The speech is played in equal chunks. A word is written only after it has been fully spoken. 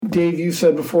Dave, you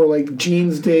said before, like,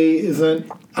 Jeans Day isn't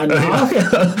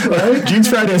enough, right? Jeans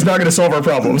Friday is not going to solve our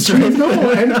problems. Right?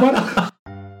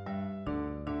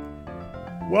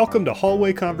 Welcome to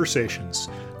Hallway Conversations.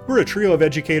 We're a trio of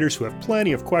educators who have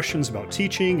plenty of questions about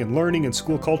teaching and learning and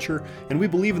school culture, and we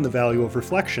believe in the value of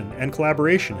reflection and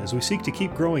collaboration as we seek to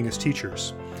keep growing as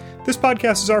teachers. This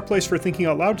podcast is our place for thinking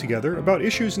out loud together about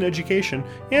issues in education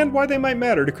and why they might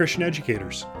matter to Christian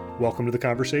educators. Welcome to the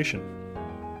conversation.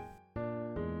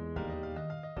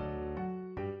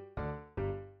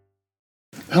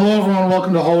 Hello, everyone.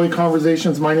 Welcome to Hallway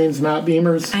Conversations. My name's Matt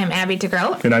Beamers. I'm Abby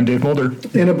DeGroat. And I'm Dave Mulder.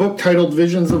 In a book titled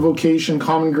Visions of Vocation,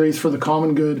 Common Grace for the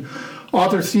Common Good,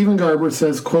 author Stephen Garber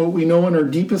says, quote, "We know in our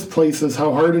deepest places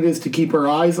how hard it is to keep our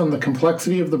eyes on the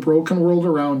complexity of the broken world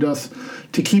around us,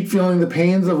 to keep feeling the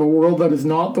pains of a world that is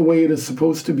not the way it is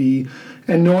supposed to be,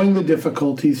 and knowing the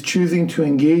difficulties, choosing to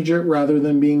engage it rather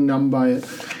than being numb by it."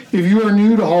 If you are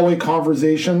new to Hallway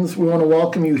Conversations, we want to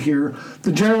welcome you here.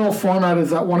 The general format is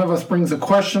that one of us brings a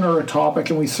question or a topic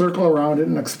and we circle around it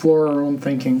and explore our own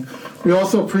thinking. We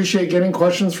also appreciate getting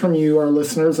questions from you, our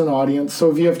listeners and audience, so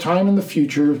if you have time in the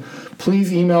future,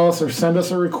 please email us or send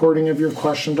us a recording of your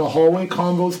question to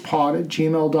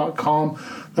hallwayconvospod@gmail.com.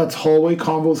 That's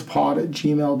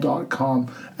hallwayconvospod@gmail.com.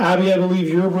 Abby, I believe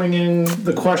you're bringing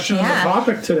the question and the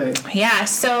topic today. Yeah,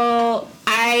 so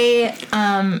I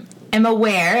am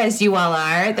aware, as you all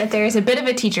are, that there's a bit of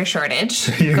a teacher shortage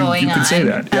going on. You can say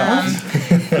that, yeah.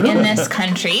 In this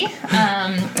country.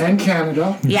 And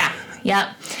Canada. Yeah.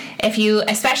 Yep.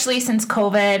 Especially since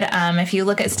COVID, if you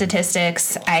look at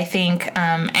statistics, I think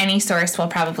any source will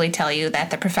probably tell you that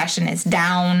the profession is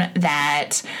down,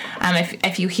 that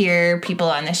if you hear people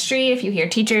on the street, if you hear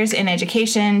teachers in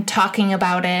education talking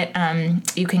about it,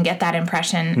 you can get that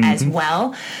impression as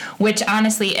well, which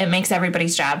honestly, it makes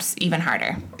everybody's jobs even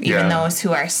harder, even those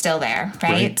who are still there,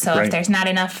 right? So if there's not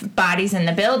enough bodies in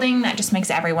the building, that just makes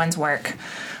everyone's work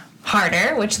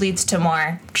harder, which leads to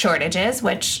more shortages,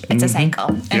 which it's a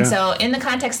cycle. And so in the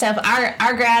context of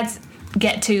our grads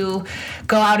get to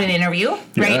go out and interview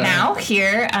right now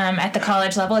here at the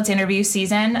college level. It's interview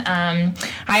season.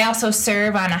 I also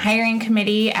serve on a hiring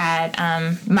committee at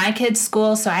my kids'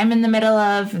 school, so I'm in the middle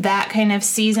of that kind of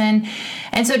season.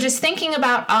 And so just thinking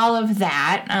about all of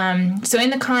that, so in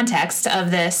the context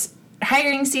of this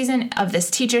hiring season, of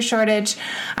this teacher shortage,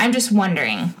 I'm just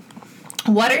wondering,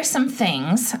 what are some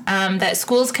things that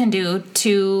schools can do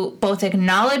to both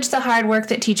acknowledge the hard work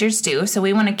that teachers do, so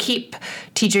we want to keep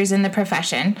teachers in the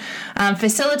profession,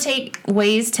 facilitate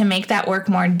ways to make that work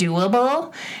more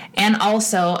doable, and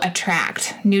also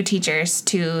attract new teachers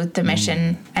to the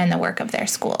mission and the work of their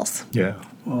schools? Yeah.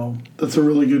 Well, that's a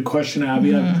really good question,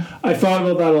 Abby. I thought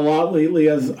about that a lot lately,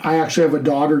 as I actually have a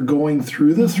daughter going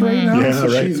through this right now.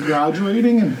 She's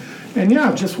graduating, and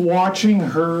just watching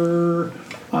her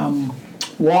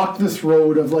walk this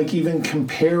road of like even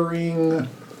comparing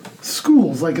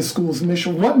schools, like a school's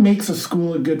mission. What makes a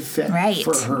school a good fit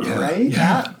for her, right?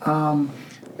 Yeah.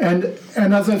 And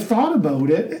as I've thought about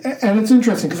it, and it's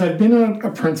interesting because I've been a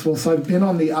principal, so I've been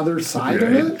on the other side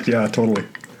of it. Yeah, totally.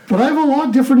 But I have a lot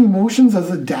of different emotions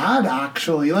as a dad,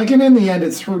 actually. Like, and in the end,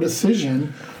 it's her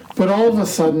decision. But all of a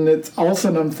sudden,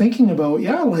 I'm thinking about,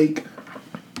 like,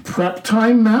 prep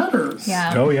time matters.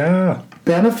 Yeah. Oh, yeah.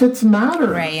 Benefits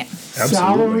matter. Right.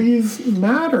 Salaries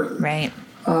matter. Right.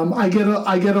 I get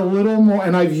a little more,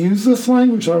 and I've used this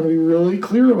language, so I'm going to be really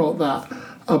clear about that.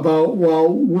 About,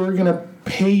 we're going to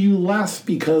pay you less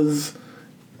because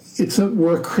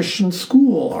we're a Christian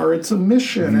school, or it's a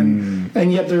mission,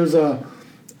 and yet there's a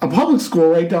public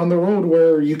school right down the road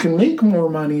where you can make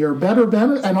more money or better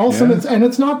benefits, and also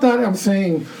it's not that I'm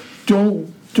saying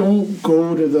don't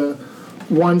go to the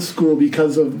one school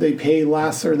because they pay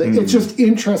less, or it's just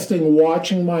interesting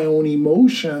watching my own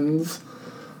emotions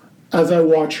as I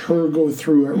watch her go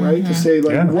through it, right? To say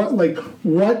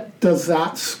what does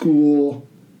that school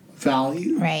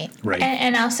value? Right.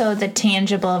 And also the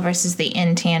tangible versus the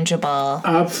intangible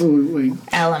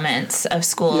elements of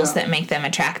schools that make that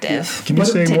attractive. Can you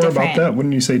say more about that?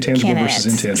 Wouldn't you say tangible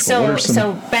versus intangible?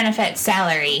 So benefit,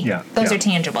 salary, those are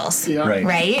tangibles,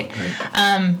 right?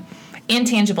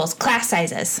 Intangibles, class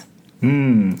sizes.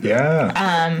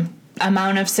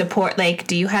 Amount of support, like,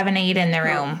 do you have an aide in the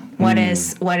room? What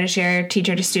is your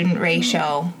teacher to student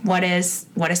ratio? What is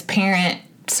parent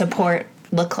support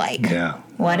look like?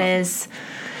 What is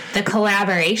the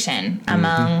collaboration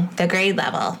among the grade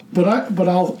level? But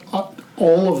I'll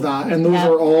all of that, and those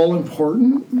are all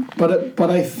important. But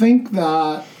I think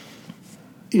that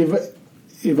if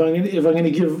I'm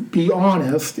going to be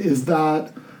honest, is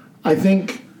that I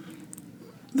think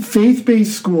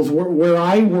faith-based schools where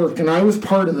I worked, and I was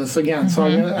part of this again, so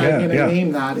I'm going to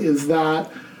name that, is that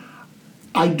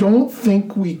I don't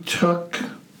think we took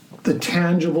the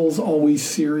tangibles always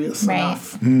serious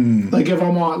enough. Like if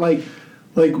I'm on,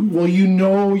 well,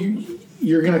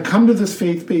 you're going to come to this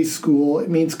faith-based school. It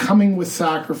means coming with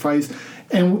sacrifice,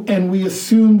 and we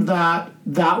assumed that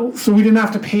so we didn't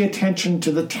have to pay attention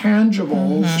to the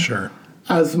tangibles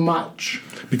as much.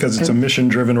 Because it's a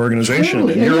mission-driven organization,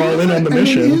 Totally. and you're all in on the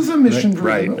mission. It is a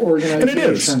mission-driven organization. And it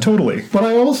is, totally. But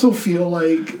I also feel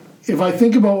like, if I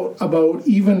think about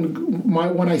even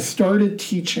when I started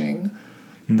teaching,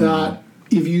 that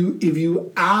if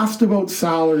you asked about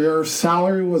salary, or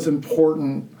salary was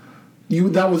important,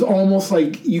 that was almost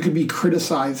like you could be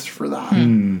criticized for that.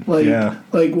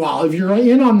 Well, if you're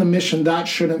in on the mission, that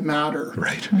shouldn't matter.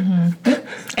 Right.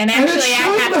 And actually,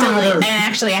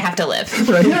 I have to live.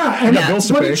 Right. Yeah,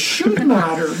 but it should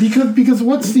matter because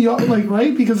what's the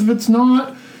right? Because if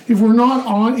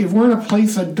we're in a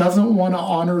place that doesn't want to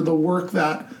honor the work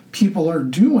that people are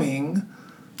doing,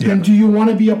 then do you want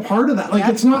to be a part of that?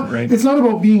 It's not. Right. It's not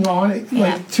about being on it.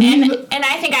 To me, and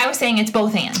I think I was saying it's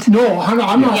both and. No,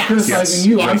 I'm not criticizing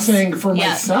you. I'm saying for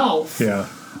myself. Yeah.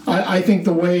 I think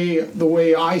the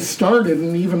way I started,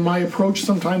 and even my approach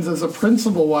sometimes as a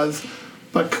principal was,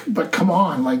 but come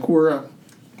on, we're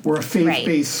a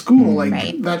faith-based school,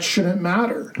 that shouldn't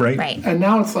matter. Right. And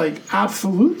now it's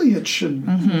absolutely it should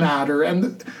matter,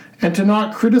 and to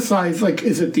not criticize,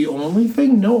 is it the only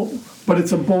thing? No. But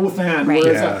it's a both and. Right.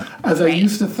 Whereas I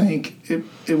used to think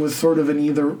it was sort of an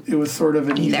either. It was sort of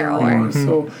an either or.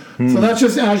 So that's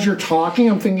just, as you're talking,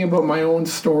 I'm thinking about my own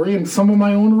story and some of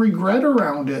my own regret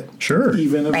around it. Sure.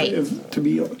 Even if to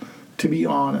be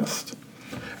honest.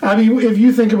 Abby, if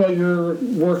you think about your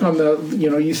work on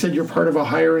you said you're part of a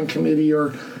hiring committee,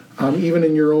 or even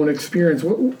in your own experience,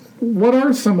 what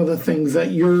are some of the things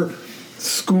that your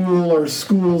school or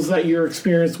schools that you're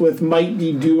experienced with might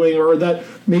be doing, or that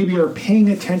maybe are paying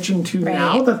attention to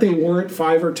now that they weren't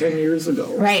 5 or 10 years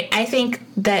ago? Right. I think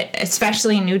that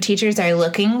especially new teachers are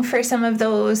looking for some of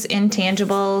those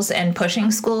intangibles and pushing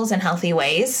schools in healthy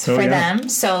ways for them.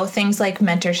 So things like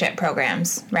mentorship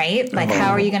programs, right?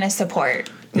 How are you going to support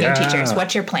new teachers?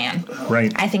 What's your plan?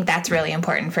 Right. I think that's really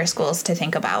important for schools to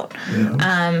think about.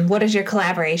 What does your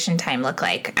collaboration time look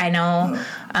like? I know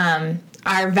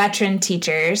our veteran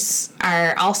teachers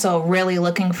are also really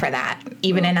looking for that,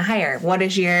 even in a hire. What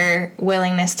is your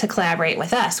willingness to collaborate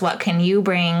with us? What can you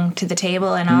bring to the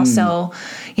table? And also,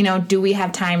 do we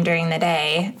have time during the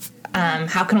day?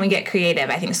 How can we get creative?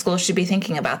 I think schools should be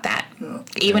thinking about that.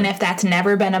 Even if that's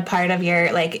never been a part of your,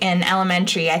 in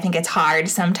elementary, I think it's hard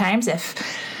sometimes if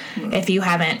you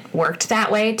haven't worked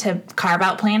that way to carve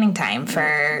out planning time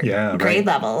for grade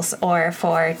levels or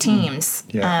for teams.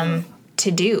 To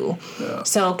do.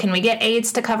 So can we get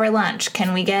aides to cover lunch?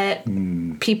 Can we get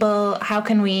people, how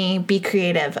can we be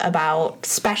creative about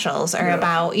specials or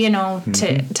about,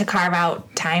 to carve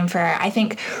out time for, I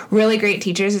think really great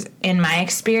teachers, in my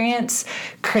experience,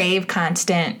 crave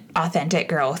constant, authentic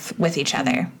growth with each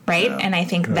other, right? And I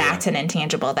think that's an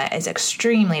intangible that is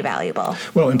extremely valuable.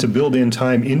 Well, and to build in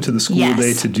time into the school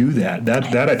day to do that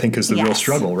I think is the real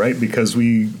struggle, right? Because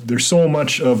there's so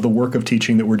much of the work of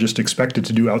teaching that we're just expected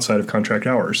to do outside of contract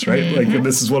hours, right?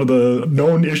 This is one of the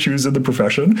known issues in the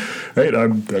profession, right?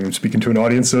 I'm speaking to an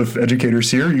audience of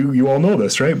educators here. You all know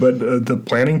this, right? But the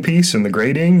planning piece and the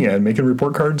grading and making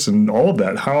report cards and all of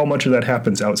that, how much of that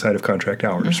happens outside of contract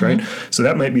hours, right? So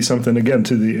that might be something, again,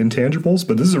 to the intangibles,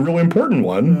 but this is a really important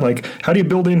one. How do you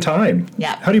build in time?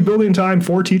 Yeah. How do you build in time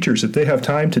for teachers if they have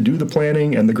time to do the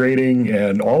planning and the grading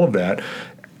and all of that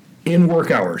in work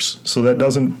hours, so that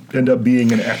doesn't end up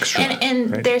being an extra?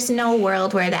 And there's no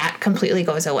world where that completely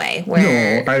goes away,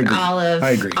 where I agree.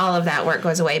 all of that work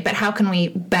goes away. But how can we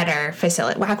better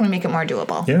facilitate? How can we make it more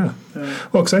doable? Yeah.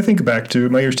 Well, because I think back to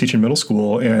my years teaching middle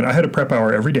school, and I had a prep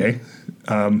hour every day.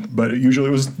 But usually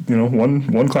it was,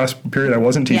 one class period I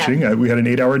wasn't teaching. We had an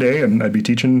 8-hour day, and I'd be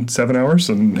teaching 7 hours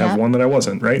and have one that I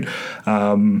wasn't, right?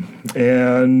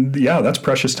 That's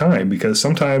precious time, because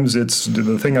sometimes it's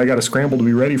the thing I got to scramble to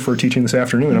be ready for teaching this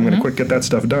afternoon. I'm going to quick get that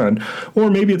stuff done. Or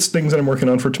maybe it's things that I'm working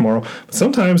on for tomorrow. But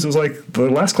sometimes it was the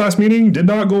last class meeting did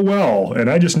not go well, and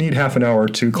I just need half an hour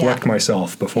to collect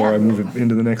myself before I move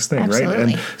into the next thing, right?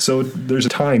 And so there's a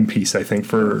time piece, I think,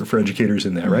 for educators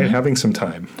in that, right? Having some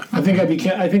time. I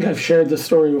think I've shared this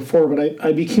story before, but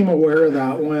I became aware of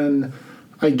that when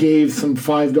I gave some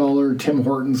 $5 Tim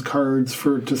Hortons cards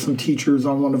to some teachers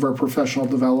on one of our professional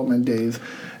development days.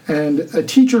 And a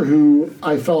teacher who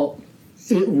I felt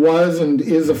it was and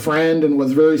is a friend and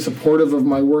was very supportive of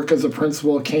my work as a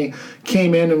principal, came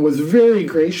in and was very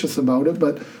gracious about it,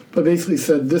 but basically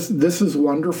said, this is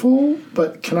wonderful,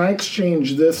 but can I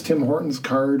exchange this Tim Hortons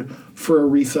card for a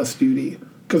recess duty?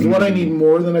 Because what I need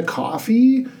more than a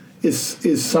coffee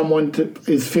is someone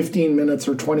is 15 minutes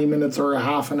or 20 minutes or a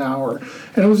half an hour.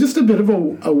 And it was just a bit of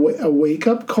a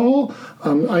wake-up call.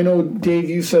 I know, Dave,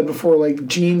 you said before, like,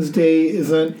 Jeans Day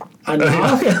isn't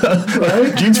enough,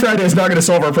 right? Jeans Friday is not going to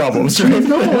solve our problems, right?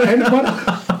 No,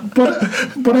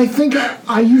 but I think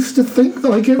I used to think,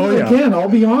 like, again, I'll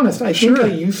be honest, I think I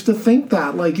used to think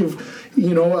that, like, if,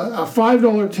 you know, a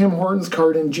 $5 Tim Hortons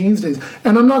card in Jeans Days,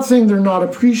 and I'm not saying they're not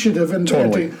appreciative, and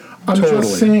I'm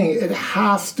just saying it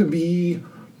has to be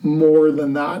more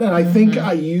than that. And I think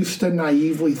I used to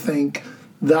naively think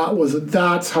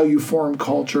that's how you form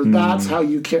culture. That's how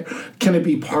you care. Can it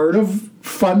be part of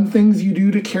fun things you do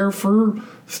to care for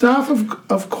staff?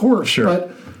 Of course.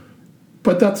 Sure.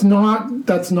 But that's not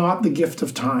the gift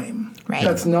of time. Right.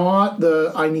 That's not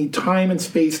I need time and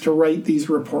space to write these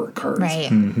report cards.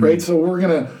 Right. Mm-hmm. Right. So we're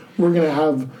gonna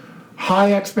have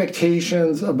high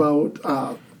expectations about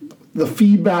the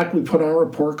feedback we put on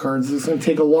report cards. It's going to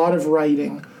take a lot of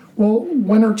writing. Well,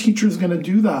 when are teachers going to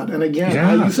do that? And again,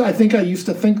 I think I used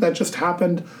to think that just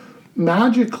happened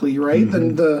magically, right?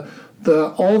 Mm-hmm.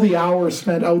 Then all the hours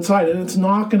spent outside, and it's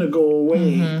not going to go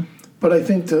away. Mm-hmm. But I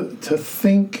think to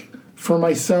think for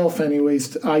myself,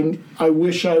 anyways, I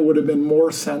wish I would have been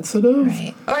more sensitive,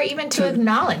 right? Or even to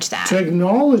acknowledge that. To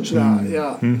acknowledge that,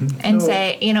 yeah, and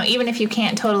say, you know, even if you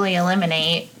can't totally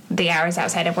eliminate the hours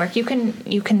outside of work, you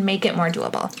can make it more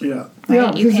doable. Yeah,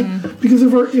 right? Because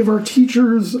if our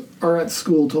teachers are at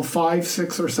school till 5,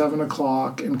 6, or 7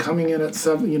 o'clock and coming in at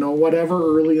 7, you know, whatever,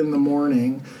 early in the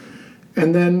morning,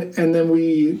 and then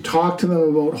we talk to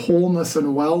them about wholeness and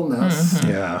wellness. Mm-hmm.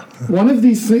 Yeah, one of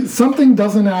these things, something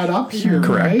doesn't add up here,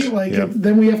 correct? Right? Like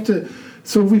then we have to.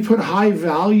 So if we put high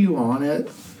value on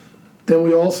it, then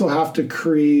we also have to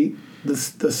create the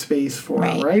space for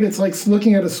it, right? It's like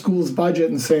looking at a school's budget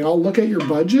and saying, I'll look at your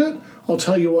budget, I'll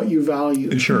tell you what you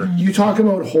value. Sure. You talk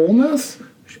about wholeness,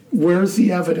 where's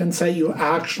the evidence that you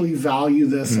actually value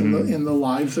this in the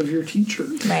lives of your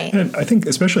teachers? Right. And I think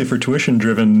especially for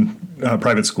tuition-driven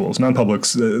private schools,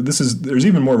 non-publics, there's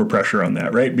even more of a pressure on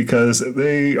that, right? Because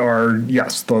they are,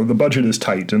 the budget is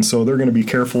tight, and so they're going to be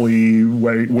carefully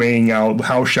weighing out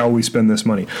how shall we spend this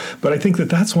money. But I think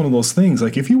that's one of those things.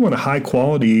 Like if you want a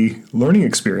high-quality learning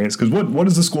experience, because what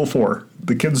is the school for?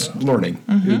 The kids learning,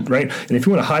 right? And if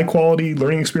you want a high-quality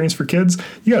learning experience for kids,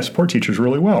 you got to support teachers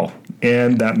really well,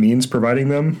 and that means providing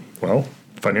them,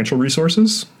 financial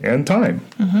resources and time,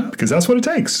 because that's what it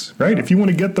takes, right? If you want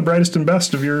to get the brightest and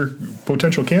best of your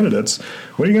potential candidates,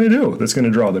 what are you going to do that's going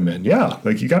to draw them in? You got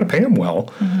to pay them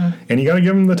well, and you got to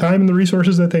give them the time and the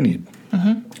resources that they need.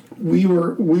 We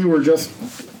were just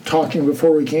talking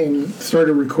before we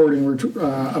started recording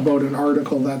about an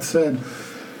article that said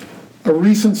a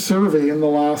recent survey in the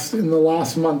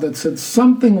last month that said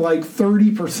something like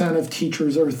 30% of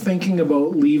teachers are thinking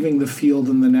about leaving the field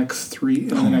in the next 3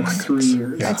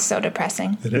 years. That's so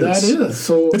depressing. It is. That is.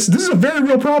 So this is a very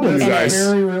real problem, you guys. It's a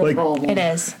very real problem. It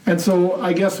is. And so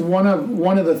I guess one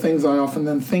of the things I often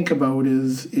then think about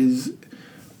is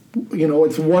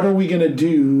it's what are we going to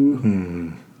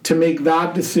do to make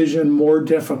that decision more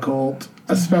difficult,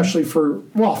 especially for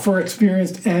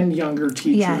experienced and younger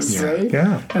teachers, right?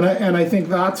 Yeah. And I think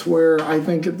that's where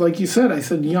like you said, I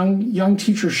said young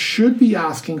teachers should be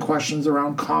asking questions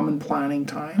around common planning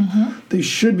time. They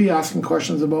should be asking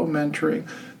questions about mentoring.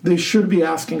 They should be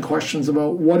asking questions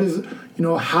about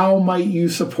how might you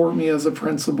support me as a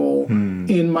principal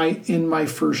in my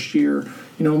first year.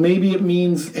 Maybe it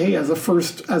means, hey, as a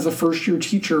first year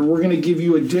teacher, we're going to give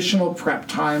you additional prep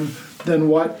time than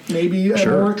what maybe a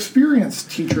more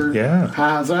experienced teacher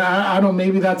has. I don't know,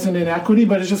 maybe that's an inequity,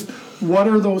 but it's just what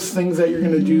are those things that you're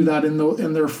going to do that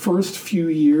in their first few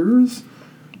years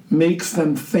makes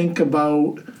them think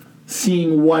about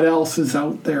seeing what else is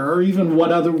out there, or even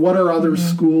what are other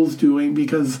schools doing,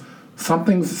 because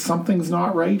something's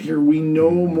not right here. We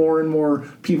know more and more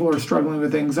people are struggling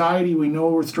with anxiety. We know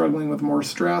we're struggling with more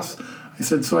stress. I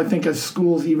said, so I think as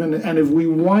schools and if we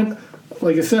want,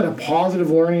 like I said, a positive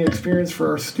learning experience for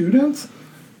our students,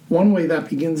 one way that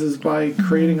begins is by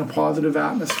creating a positive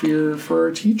atmosphere for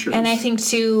our teachers. And I think,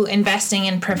 too, investing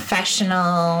in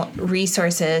professional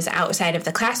resources outside of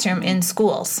the classroom in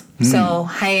schools. So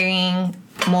hiring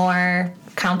more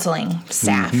counseling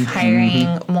staff,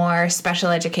 hiring more special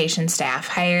education staff,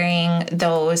 hiring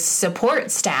those support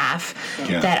staff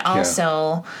that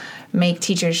also make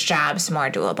teachers' jobs more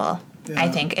doable. I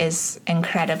think is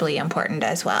incredibly important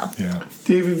as well. Yeah.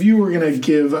 Dave, if you were going to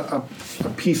give a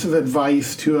piece of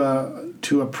advice to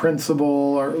a principal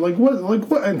or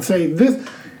what, and say this,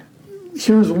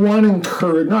 here's one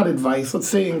not advice, let's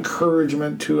say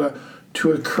encouragement to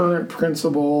a current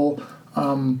principal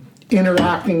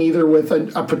interacting either with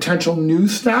a potential new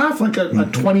staff, like a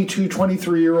 22,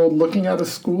 23-year-old looking at a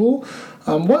school.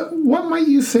 What might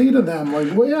you say to them?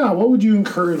 What would you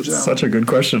encourage them? Such a good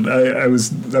question.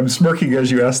 I'm smirking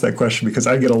as you asked that question because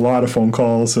I get a lot of phone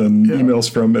calls and emails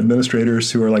from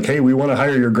administrators who are like, "Hey, we want to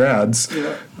hire your grads."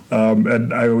 Yeah.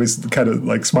 And I always kind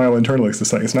of smile internally.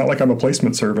 It's not like I'm a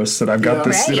placement service and I've got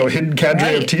this hidden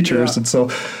cadre of teachers. And so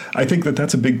I think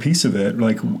that's a big piece of it.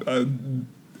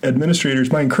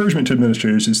 Administrators, my encouragement to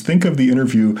administrators is think of the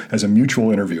interview as a mutual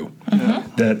interview.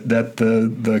 That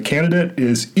the candidate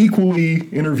is equally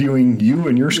interviewing you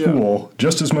and your school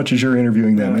just as much as you're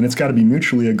interviewing them, and it's got to be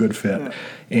mutually a good fit.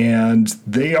 And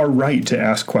they are right to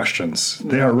ask questions.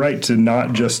 They are right to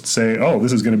not just say, "Oh,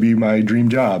 this is going to be my dream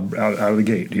job out of the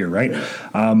gate here," right?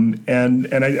 And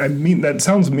I mean that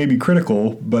sounds maybe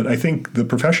critical, but I think the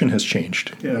profession has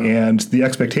changed, and the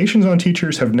expectations on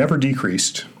teachers have never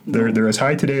decreased. They're as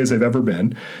high today as they've ever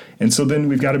been. And so then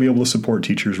we've got to be able to support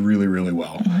teachers really, really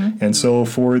well. And so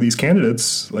for these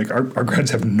candidates, our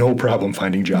grads have no problem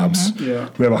finding jobs. We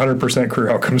have 100% career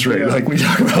outcomes rate, like we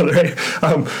talk about, right?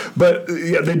 But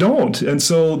they don't. And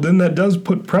so then that does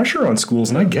put pressure on schools.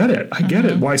 And I get it. I get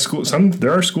it. Why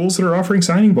there are schools that are offering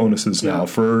signing bonuses now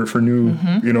for new,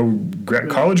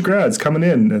 college grads coming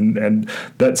in. And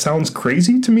that sounds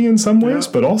crazy to me in some ways,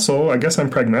 but also I guess I'm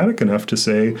pragmatic enough to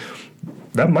say,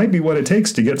 that might be what it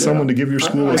takes to get someone to give your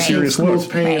school a serious look. Schools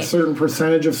paying a certain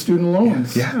percentage of student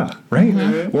loans. Yeah, right.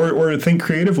 Or think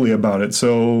creatively about it.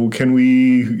 So can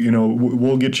we,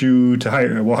 we'll get you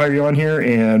to we'll hire you on here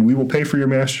and we will pay for your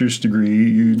master's degree.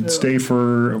 You stay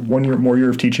for 1 year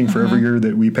of teaching for every year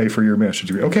that we pay for your master's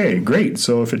degree. Okay, great.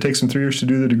 So if it takes them 3 years to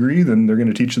do the degree, then they're going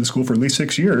to teach the school for at least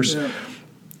 6 years.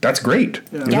 That's great.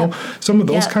 Some of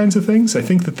those kinds of things. I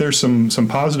think that there's some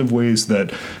positive ways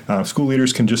that school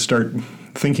leaders can just start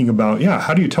thinking about,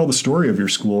 how do you tell the story of your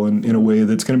school in a way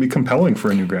that's going to be compelling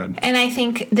for a new grad? And I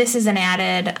think this is an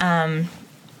added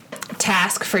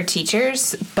task for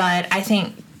teachers, but I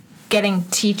think getting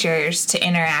teachers to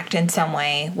interact in some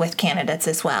way with candidates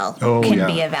as well can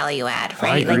be a value add,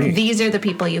 right? These are the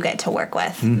people you get to work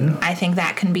with. I think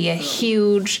that can be a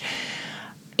huge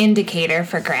indicator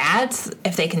for grads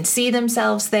if they can see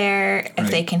themselves there, if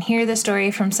they can hear the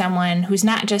story from someone who's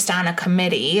not just on a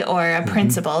committee or a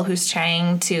principal who's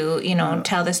trying to,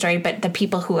 tell the story, but the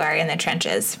people who are in the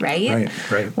trenches, right?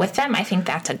 With them, I think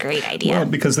that's a great idea. Well,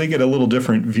 because they get a little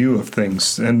different view of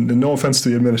things, and no offense to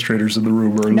the administrators in the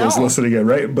room or those listening in,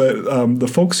 right? But the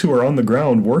folks who are on the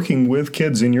ground working with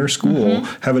kids in your school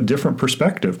have a different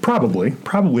perspective, probably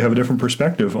have a different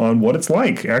perspective on what it's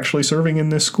like actually serving in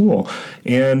this school.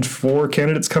 And for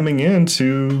candidates coming in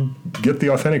to get the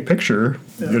authentic picture,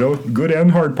 good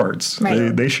and hard parts,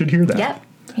 they should hear that.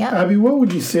 Yep. Abby, what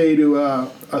would you say to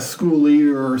a school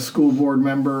leader or a school board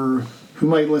member who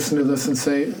might listen to this and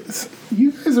say,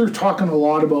 you guys are talking a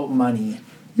lot about money.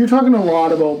 You're talking a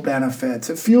lot about benefits.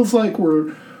 It feels like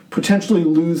we're potentially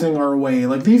losing our way.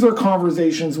 These are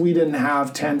conversations we didn't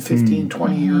have 10, 15,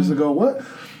 20 years ago.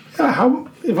 How,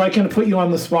 if I can put you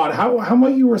on the spot, how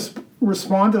might you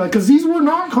respond to that? Because these were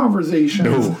not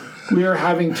conversations we are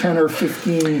having 10 or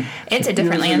 15 It's a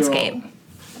different landscape.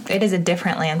 It is a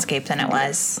different landscape than it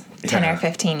was 10 or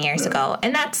 15 years ago.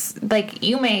 And that's,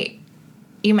 you may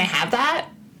have that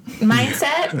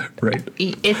mindset. Right.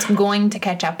 It's going to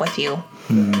catch up with you.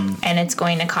 And it's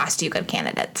going to cost you good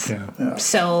candidates.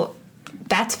 So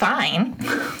that's fine.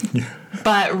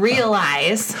 But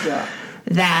realize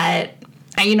that,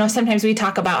 sometimes we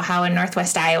talk about how in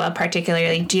Northwest Iowa,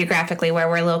 particularly geographically where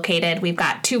we're located, we've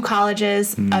got 2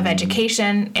 colleges of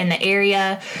education in the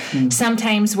area.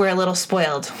 Sometimes we're a little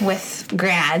spoiled with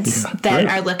grads that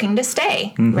are looking to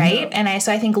stay, right? And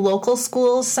so I think local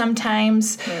schools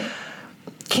sometimes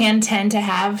can tend to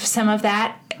have some of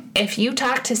that. If you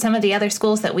talk to some of the other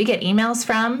schools that we get emails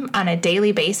from on a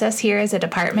daily basis here as a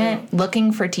department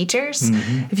looking for teachers,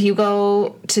 if you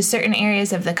go to certain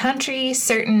areas of the country,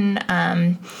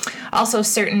 also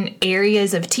certain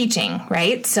areas of teaching,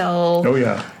 right? So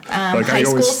high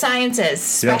school sciences,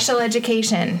 special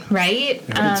education, right?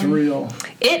 It's real.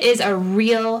 It is a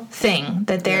real thing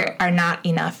that there are not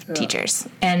enough teachers.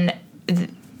 And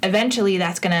eventually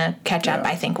that's going to catch up,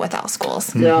 I think, with all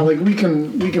schools. We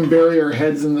can bury our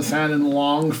heads in the sand and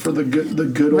long for the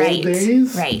good old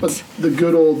days. But the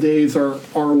good old days are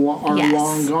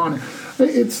long gone.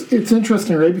 It's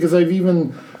interesting, right? Because I've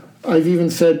even I've even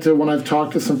said to when I've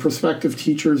talked to some prospective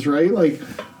teachers, right? Like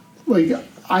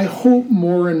I hope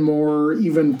more and more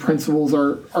even principals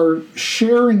are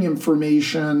sharing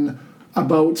information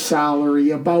about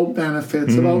salary, about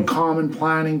benefits, about common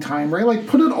planning time, right? Like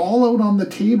put it all out on the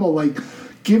table. Like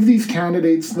give these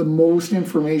candidates the most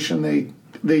information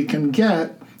they can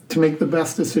get to make the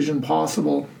best decision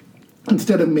possible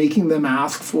instead of making them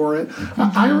ask for it.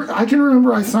 I can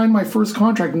remember I signed my first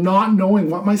contract not knowing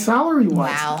what my salary was.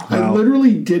 Wow. I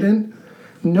literally didn't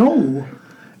know.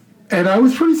 And I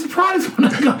was pretty surprised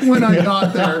when I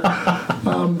got there.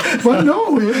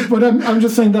 But I'm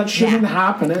just saying that shouldn't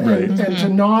happen. And to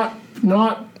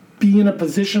not be in a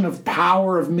position of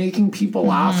power of making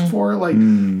people ask for it. Like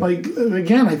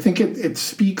again, I think it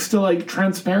speaks to like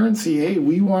transparency. Hey,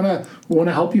 we want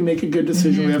to help you make a good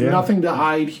decision. We have nothing to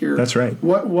hide here. That's right.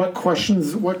 What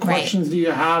questions do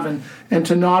you have? And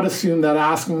to not assume that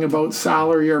asking about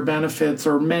salary or benefits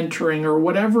or mentoring or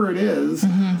whatever it is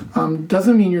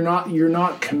doesn't mean you're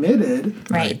not committed.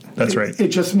 Right. That's right. It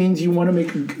just means you want to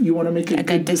make a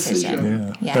good decision.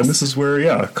 Yeah. Yes. And this is where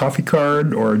a coffee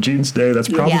card or a jeans day, that's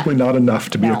probably not enough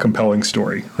to be a compelling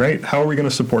story, right? How are we going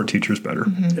to support teachers better?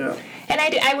 Yeah. And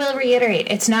I will reiterate,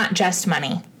 it's not just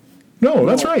money. No,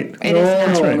 that's right. It is not.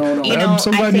 That's right. No. I'm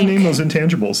so glad you named those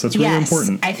intangibles. That's really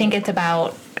important. I think it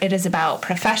is about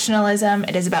professionalism.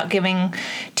 It is about giving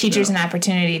teachers an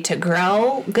opportunity to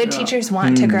grow. Good teachers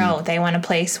want to grow. They want a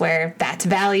place where that's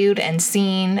valued and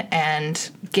seen and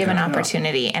given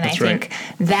opportunity. And That's I think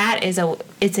that is I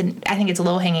think it's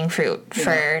low-hanging fruit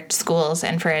for schools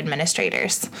and for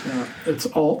administrators. Yeah. It's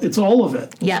all of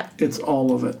it. Yeah. It's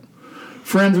all of it.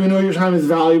 Friends, we know your time is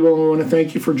valuable, and we want to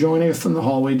thank you for joining us in the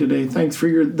hallway today. Thanks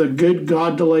for the good,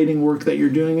 God-delighting work that you're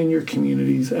doing in your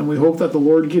communities, and we hope that the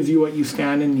Lord gives you what you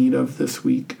stand in need of this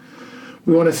week.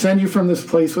 We want to send you from this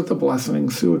place with a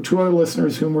blessing. So to our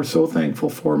listeners, whom we're so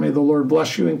thankful for, may the Lord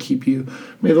bless you and keep you.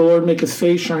 May the Lord make his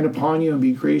face shine upon you and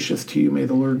be gracious to you. May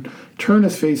the Lord turn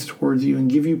his face towards you and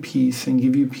give you peace and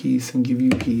give you peace and give you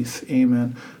peace.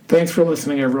 Amen. Thanks for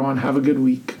listening, everyone. Have a good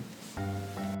week.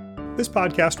 This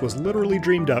podcast was literally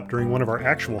dreamed up during one of our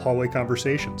actual hallway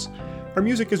conversations. Our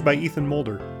music is by Ethan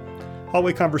Mulder.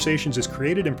 Hallway Conversations is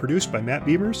created and produced by Matt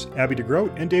Beamers, Abby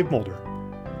DeGroat, and Dave Mulder.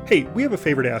 Hey, we have a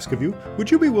favor to ask of you.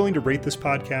 Would you be willing to rate this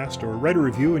podcast or write a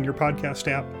review in your podcast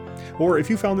app? Or if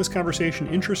you found this conversation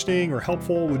interesting or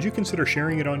helpful, would you consider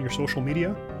sharing it on your social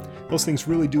media? Those things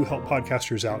really do help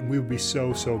podcasters out, and we would be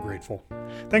so, so grateful.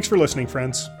 Thanks for listening,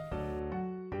 friends.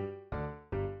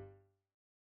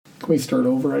 Can we start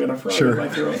over? I got a frog Sure. in my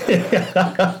throat.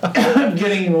 I'm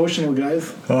getting emotional,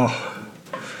 guys. Oh,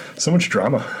 so much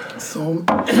drama. So,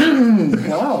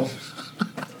 wow.